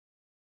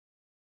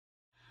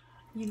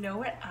You know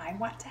what I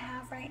want to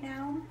have right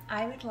now?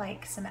 I would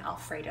like some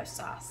alfredo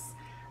sauce.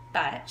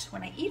 But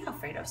when I eat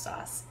alfredo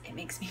sauce, it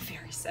makes me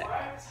very sick.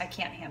 I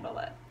can't handle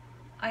it.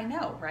 I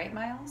know, right,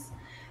 Miles?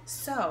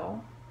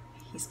 So,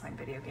 he's playing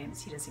video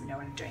games. He doesn't even know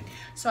what I'm doing.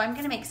 So I'm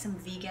gonna make some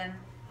vegan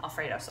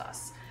alfredo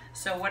sauce.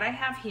 So what I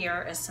have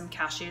here is some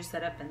cashews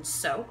that have been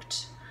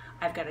soaked.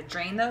 I've got to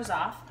drain those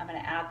off. I'm gonna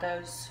add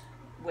those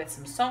with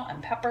some salt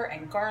and pepper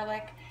and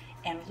garlic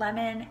and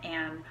lemon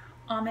and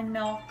almond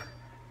milk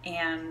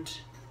and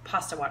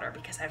pasta water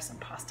because I have some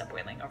pasta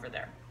boiling over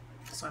there.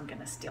 So I'm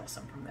gonna steal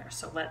some from there.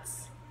 So let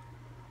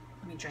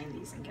me drain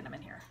these and get them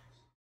in here.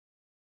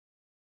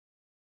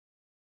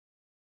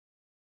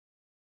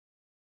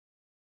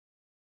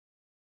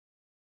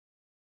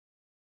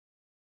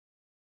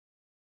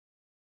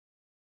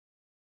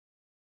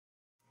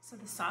 So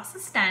the sauce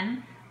is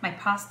done. My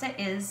pasta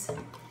is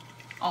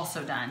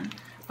also done.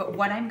 But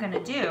what I'm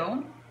gonna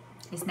do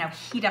is now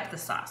heat up the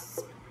sauce.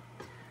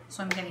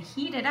 So I'm gonna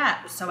heat it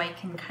up so I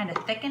can kind of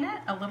thicken it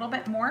a little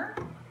bit more.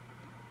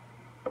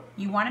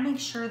 You wanna make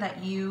sure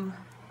that you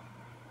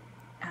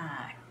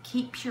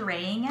keep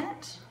pureeing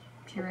it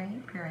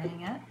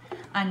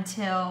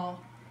until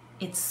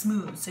it's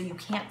smooth so you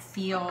can't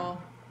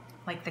feel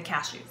like the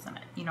cashews in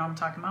it. You know what I'm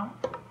talking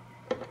about?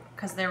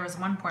 Because there was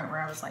one point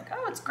where I was like,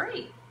 oh, it's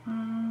great.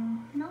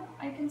 No,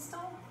 I can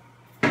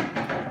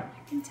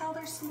tell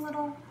there's some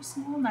little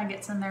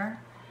nuggets in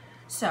there.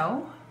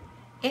 So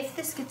if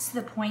this gets to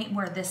the point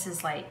where this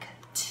is like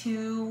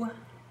too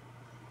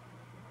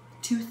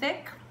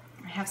thick,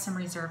 I have some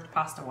reserved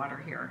pasta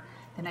water here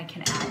then I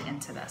can add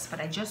into this, but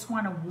I just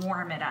want to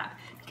warm it up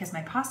because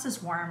my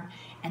pasta's warm,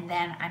 and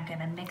then I'm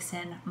gonna mix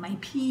in my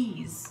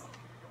peas.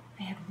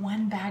 I had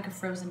 1 bag of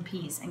frozen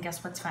peas, and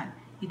guess what's fun?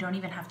 You don't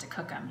even have to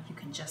cook them. You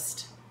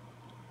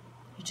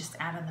just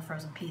add in the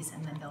frozen peas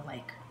and then they'll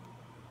like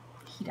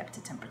heat up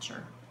to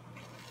temperature.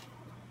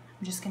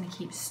 I'm just gonna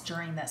keep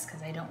stirring this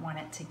because I don't want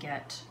it to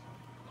get,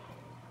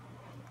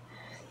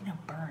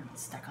 burned,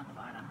 stuck on the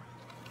bottom.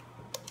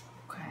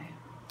 Okay.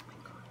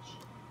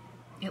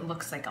 It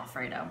looks like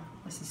Alfredo.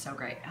 This is so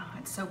great. Oh,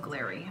 it's so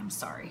glary. I'm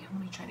sorry.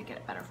 Let me try to get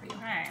it better for you.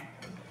 All right.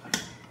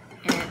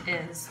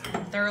 It is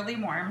thoroughly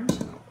warmed.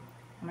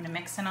 I'm gonna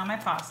mix in all my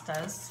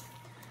pastas.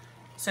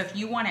 So if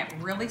you want it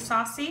really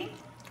saucy,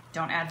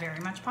 don't add very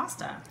much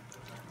pasta.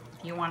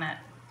 If you want it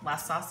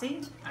less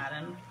saucy, add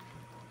in,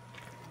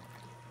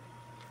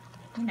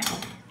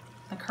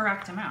 the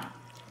correct amount.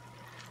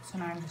 So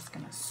now I'm just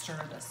gonna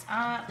stir this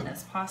up.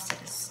 This pasta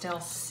is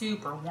still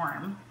super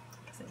warm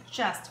because it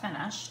just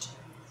finished.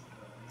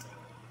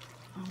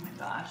 Oh my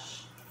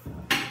gosh.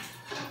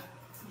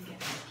 Get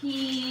my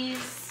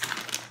peas.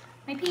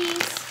 My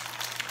peas.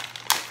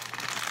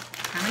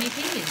 How many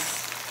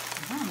peas?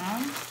 I don't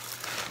know.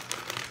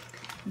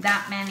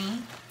 That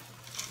many.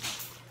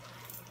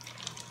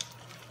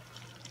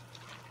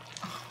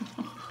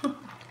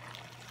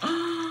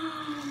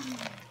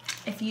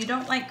 If you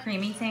don't like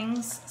creamy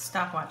things,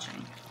 stop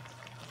watching.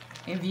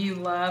 If you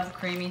love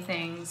creamy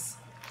things,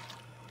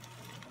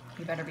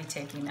 you better be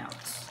taking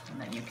notes,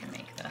 and then you can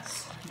make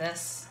this.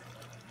 This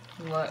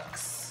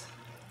looks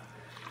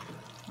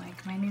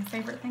like my new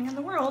favorite thing in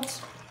the world.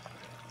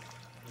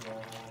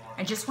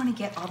 I just want to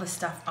get all the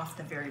stuff off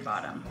the very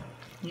bottom.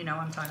 You know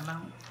what I'm talking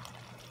about?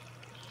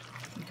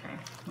 Okay,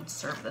 let's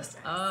serve this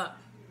up.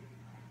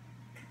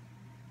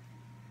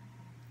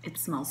 It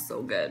smells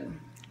so good.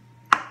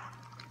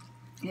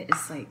 It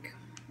is like,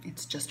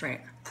 it's just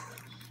right.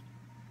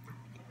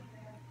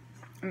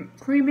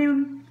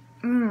 Creamy.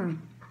 And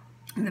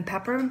the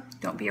pepper,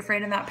 don't be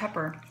afraid of that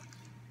pepper.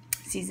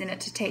 Season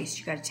it to taste.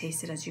 You gotta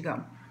taste it as you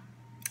go.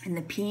 And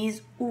the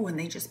peas, ooh, and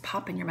they just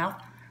pop in your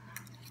mouth.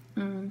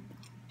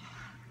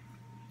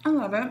 I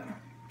love it.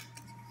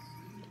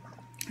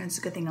 And it's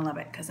a good thing I love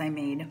it because I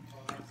might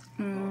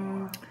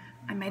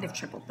have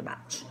tripled the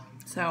batch.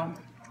 So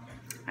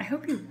I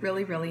hope you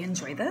really, really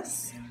enjoy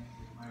this.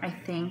 I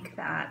think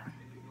that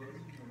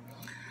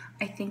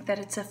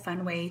it's a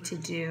fun way to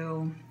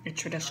do a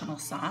traditional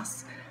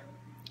sauce,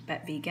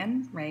 but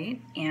vegan,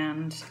 right?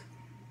 And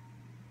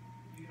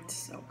it's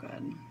so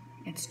good.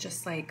 It's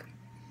just like,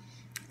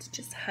 it's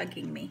just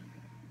hugging me.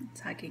 It's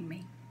hugging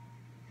me.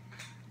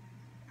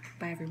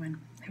 Bye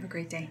everyone. Have a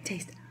great day.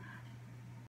 Taste.